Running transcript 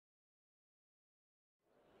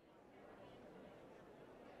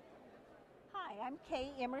I'm Kay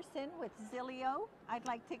Emerson with Zillio. I'd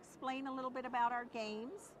like to explain a little bit about our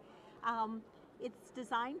games. It's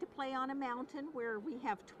designed to play on a mountain where we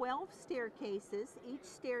have 12 staircases. Each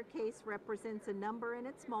staircase represents a number and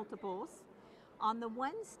its multiples. On the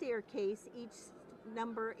one staircase, each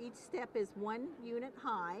step is 1 unit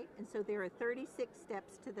high, and so there are 36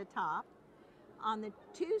 steps to the top. On the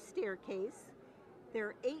two staircase, there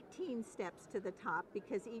are 18 steps to the top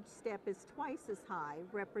because each step is twice as high,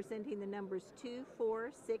 representing the numbers 2,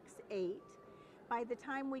 4, 6, 8. By the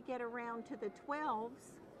time we get around to the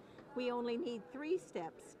 12s, we only need 3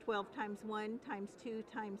 steps. 12 times 1 times 2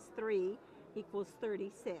 times 3 equals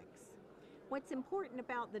 36. What's important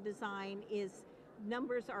about the design is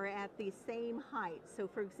numbers are at the same height. So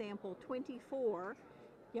for example, 24,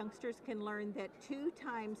 youngsters can learn that 2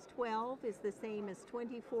 times 12 is the same as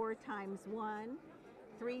 24 times 1,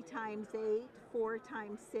 3 times 8, 4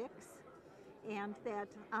 times 6, and that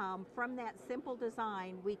from that simple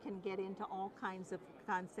design we can get into all kinds of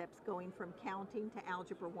concepts going from counting to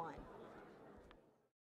Algebra 1.